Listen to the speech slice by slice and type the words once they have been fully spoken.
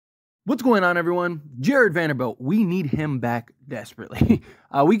What's going on, everyone? Jarred Vanderbilt. We need him back desperately.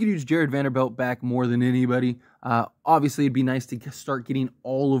 We could use Jarred Vanderbilt back more than anybody. Obviously, it'd be nice to start getting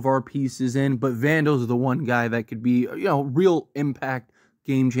all of our pieces in, but Vando's the one guy that could be, real impact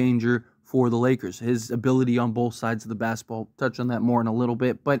game changer for the Lakers. His ability on both sides of the basketball. Touch on that more in a little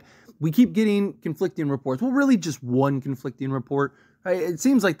bit, but we keep getting conflicting reports. Well, really just one conflicting report. It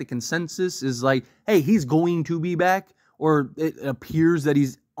seems like the consensus is like, hey, he's going to be back, or it appears that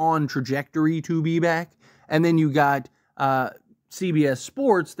he's on trajectory to be back. And then you got CBS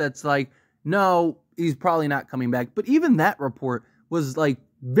Sports that's like, no, he's probably not coming back. But even that report was like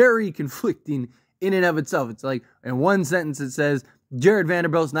very conflicting in and of itself. It's like in one sentence it says Jarred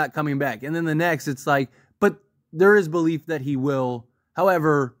Vanderbilt's not coming back, and then the next it's like, but there is belief that he will.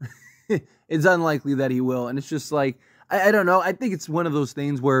 However, it's unlikely that he will. And it's just like, I don't know. I think it's one of those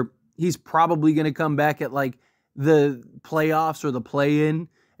things where he's probably going to come back at like the playoffs or the play-in,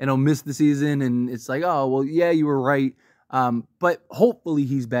 and he'll miss the season, and it's like, oh, well, yeah, you were right. But hopefully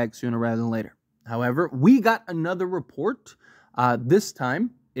he's back sooner rather than later. However, we got another report. This time,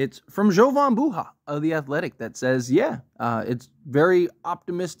 it's from Jovan Buha of The Athletic that says, it's very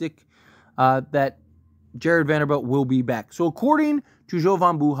optimistic that Jarred Vanderbilt will be back. So according to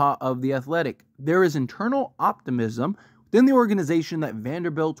Jovan Buha of The Athletic, there is internal optimism within the organization that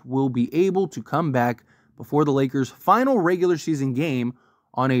Vanderbilt will be able to come back before the Lakers' final regular season game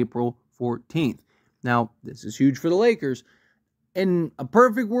on April 14th. Now, this is huge for the Lakers. In a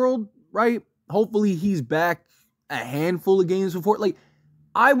perfect world, right? Hopefully he's back a handful of games before. Like,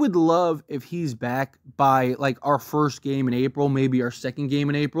 I would love if he's back by like our first game in April, maybe our second game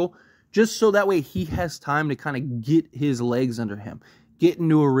in April, just so that way he has time to kind of get his legs under him, get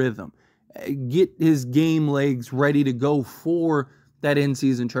into a rhythm, get his game legs ready to go for that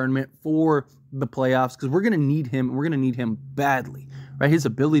in-season tournament, for the playoffs, because we're going to need him. We're going to need him badly, right? His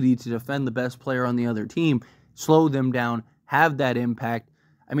ability to defend the best player on the other team, slow them down, have that impact.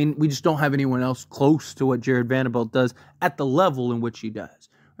 I mean, we just don't have anyone else close to what Jarred Vanderbilt does at the level in which he does,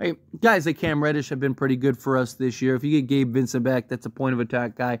 right? Guys like Cam Reddish have been pretty good for us this year. If you get Gabe Vincent back, that's a point of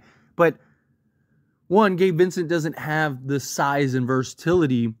attack guy. But one, Gabe Vincent doesn't have the size and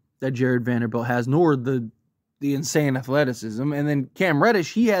versatility that Jarred Vanderbilt has, nor the insane athleticism. And then Cam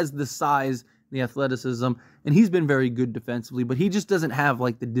Reddish, he has the size, the athleticism, and he's been very good defensively, but he just doesn't have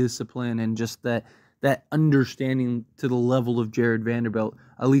like the discipline and just that understanding to the level of Jarred Vanderbilt,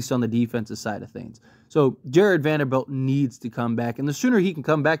 at least on the defensive side of things. So Jarred Vanderbilt needs to come back, and the sooner he can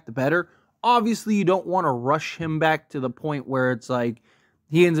come back, the better. Obviously, you don't want to rush him back to the point where it's like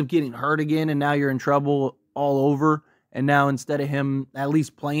he ends up getting hurt again, and now you're in trouble all over. And now instead of him at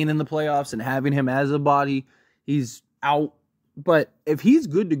least playing in the playoffs and having him as a body, he's out. But if he's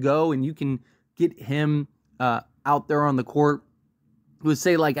good to go and you can get him out there on the court with,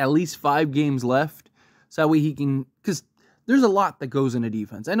 say, like at least 5 games left, so that way he can, because there's a lot that goes into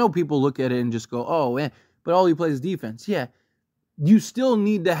defense. I know people look at it and just go, oh, but all he plays is defense. Yeah, you still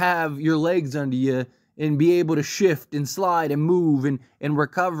need to have your legs under you and be able to shift and slide and move and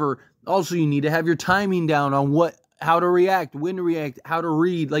recover. Also, you need to have your timing down on how to react, when to react, how to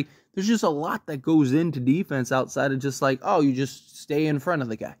read. Like, there's just a lot that goes into defense outside of just like, oh, you just stay in front of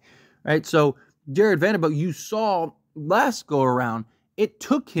the guy, right? So Jarred Vanderbilt, you saw last go around, it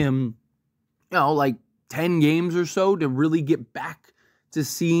took him, like 10 games or so to really get back to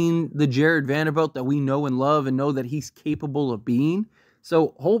seeing the Jarred Vanderbilt that we know and love and know that he's capable of being.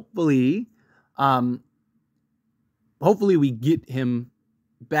 So hopefully we get him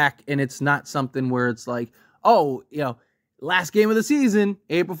back, and it's not something where it's like, oh, last game of the season,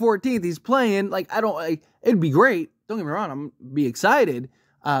 April 14th, he's playing. Like, it'd be great. Don't get me wrong, I'm going to be excited.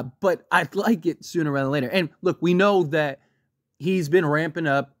 But I'd like it sooner rather than later. And look, we know that he's been ramping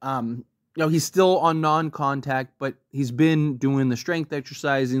up. He's still on non-contact, but he's been doing the strength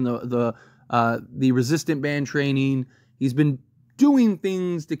exercising, the resistant band training. He's been doing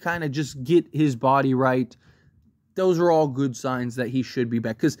things to kind of just get his body right. Those are all good signs that he should be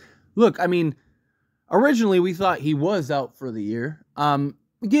back. Because, look, I mean, originally we thought he was out for the year. Again,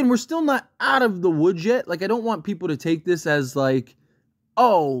 we're still not out of the woods yet. Like, I don't want people to take this as like,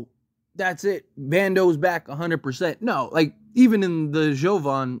 oh, that's it, Vando's back 100%. No, like, even in the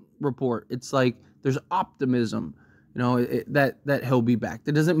Jovan report, it's like there's optimism, that he'll be back.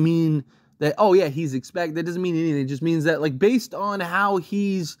 That doesn't mean that, oh yeah, he's expected. That doesn't mean anything. It just means that, like, based on how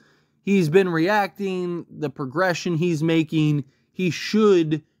he's been reacting, the progression he's making, he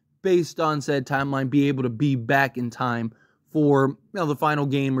should, based on said timeline, be able to be back in time for the final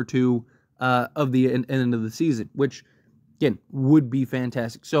game or two of the end of the season, which, again, would be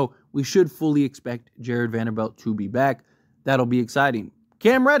fantastic. So we should fully expect Jarred Vanderbilt to be back. That'll be exciting.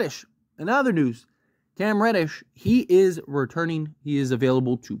 Cam Reddish, in other news, Cam Reddish, he is returning. He is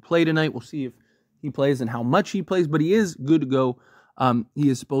available to play tonight. We'll see if he plays and how much he plays, but he is good to go. He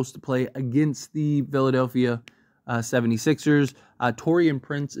is supposed to play against the Philadelphia 76ers. Taurean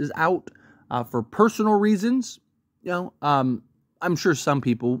Prince is out for personal reasons. I'm sure some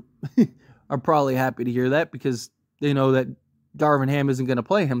people are probably happy to hear that because they know that Darvin Ham isn't going to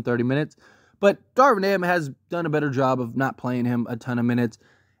play him 30 minutes. But Darvin Ham has done a better job of not playing him a ton of minutes.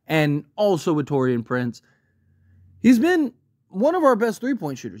 And also with Taurean Prince, he's been one of our best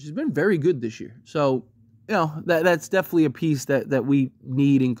three-point shooters. He's been very good this year. So, that's definitely a piece that we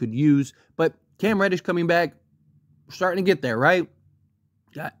need and could use. But Cam Reddish coming back, we're starting to get there, right?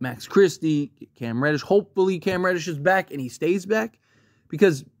 Got Max Christie, Cam Reddish. Hopefully Cam Reddish is back and he stays back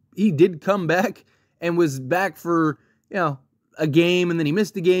because he did come back and was back for, a game, and then he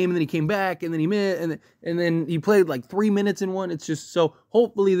missed the game, and then he came back, and then he missed, and then he played like 3 minutes in one. It's just so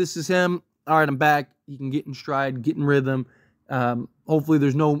hopefully this is him. All right, I'm back. He can get in stride, get in rhythm. Hopefully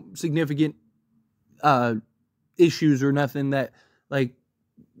there's no significant issues or nothing that like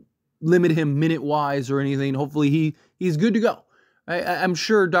limit him minute wise or anything. Hopefully he's good to go. I'm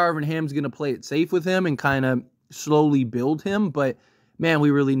sure Darvin Ham's going to play it safe with him and kind of slowly build him, but man,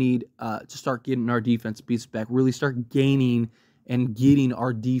 we really need to start getting our defensive pieces back, really start gaining and getting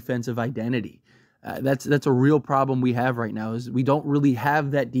our defensive identity. That's a real problem we have right now is we don't really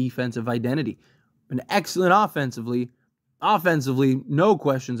have that defensive identity. An excellent offensively, no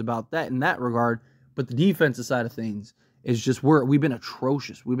questions about that in that regard, but the defensive side of things is just we've been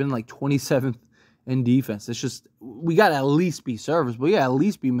atrocious. We've been like 27th in defense. It's just we got to at least be serviceable. We got to at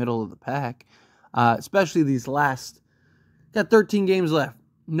least be middle of the pack, especially these last. Got 13 games left.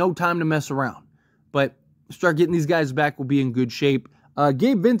 No time to mess around. But start getting these guys back. We'll be in good shape.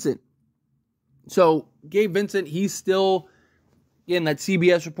 Gabe Vincent. So, Gabe Vincent, he's still, again, that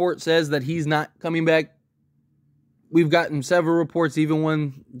CBS report says that he's not coming back. We've gotten several reports, even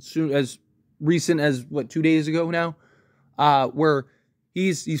one as recent as, 2 days ago now, where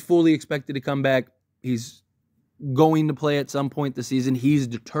he's fully expected to come back. He's going to play at some point this season. He's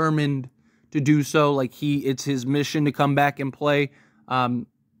determined to do so. It's his mission to come back and play.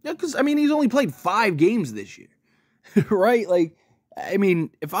 Because, he's only played 5 games this year, right?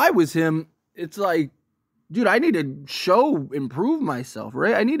 If I was him, it's like, dude, I need to improve myself,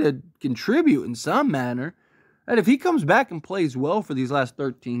 right? I need to contribute in some manner. And if he comes back and plays well for these last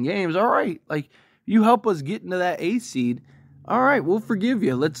 13 games, all right, you help us get into that A seed. All right, we'll forgive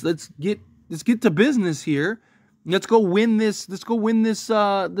you. Let's get to business here. Let's go win this. Let's go win this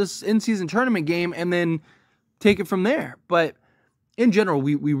in-season tournament game and then take it from there. But in general,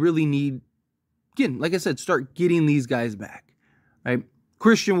 we really need, again, like I said, start getting these guys back. Right?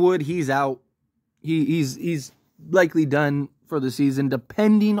 Christian Wood, he's out. He's likely done for the season,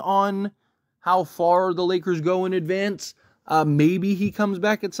 depending on how far the Lakers go in advance. Maybe he comes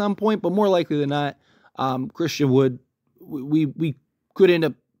back at some point, but more likely than not, Christian Wood, we could end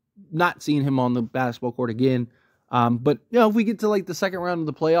up not seeing him on the basketball court again. But, if we get to the second round of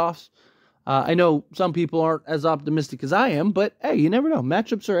the playoffs, I know some people aren't as optimistic as I am, but hey, you never know.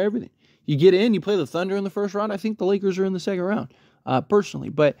 Matchups are everything. You get in, you play the Thunder in the first round. I think the Lakers are in the second round, personally.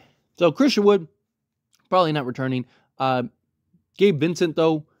 But so Christian Wood, probably not returning. Gabe Vincent,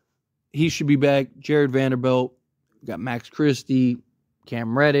 though, he should be back. Jarred Vanderbilt, you got Max Christie,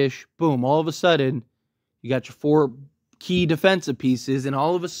 Cam Reddish. Boom, all of a sudden, you got your 4 key defensive pieces, and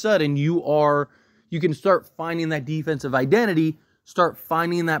all of a sudden you can start finding that defensive identity, start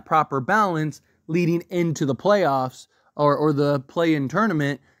finding that proper balance leading into the playoffs or the play-in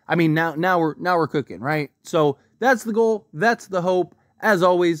tournament. Now we're cooking, right? So that's the goal. That's the hope. As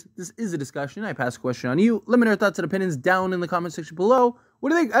always, this is a discussion. I pass a question on you. Let me know your thoughts and opinions down in the comment section below. What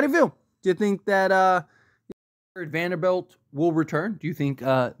do you think? How do you feel? Do you think that Vanderbilt will return? Do you think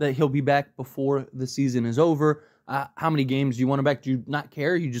that he'll be back before the season is over? How many games do you want him back? Do you not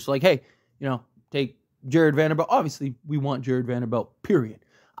care? You just hey, take Jarred Vanderbilt. Obviously, we want Jarred Vanderbilt, period.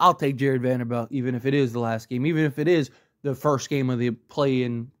 I'll take Jarred Vanderbilt even if it is the last game, even if it is the first game of the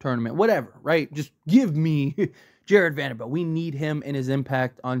play-in tournament, whatever, right? Just give me Jarred Vanderbilt. We need him and his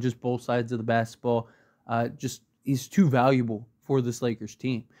impact on just both sides of the basketball. He's too valuable for this Lakers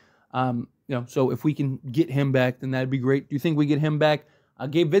team. So if we can get him back, then that'd be great. Do you think we get him back?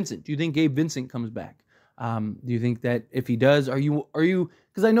 Gabe Vincent. Do you think Gabe Vincent comes back? Do you think that if he does, are you,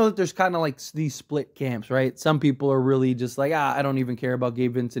 because I know that there's kind of these split camps, right? Some people are really just I don't even care about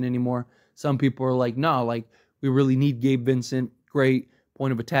Gabe Vincent anymore. Some people are no, we really need Gabe Vincent. Great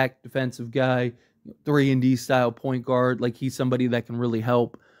point of attack, defensive guy, 3-and-D style point guard. He's somebody that can really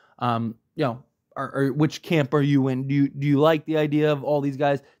help. or which camp are you in? Do you like the idea of all these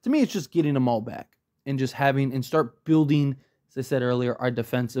guys? To me, it's just getting them all back and just having and start building, as I said earlier, our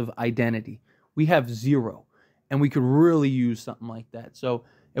defensive identity. We have zero, and we could really use something like that. So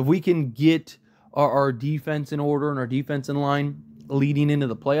if we can get our defense in order and our defense in line leading into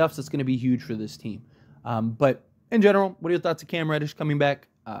the playoffs, it's going to be huge for this team. But in general, what are your thoughts of Cam Reddish coming back?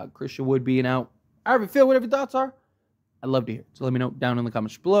 Christian Wood being out. However you feel, whatever your thoughts are, I'd love to hear. So let me know down in the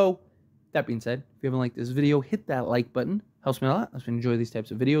comments below. That being said, if you haven't liked this video, hit that like button. Helps me a lot. Helps me enjoy these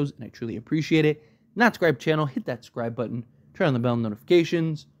types of videos, and I truly appreciate it. Not subscribe to the channel, hit that subscribe button. Turn on the bell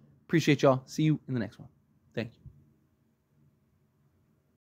notifications. Appreciate y'all. See you in the next one. Thank you.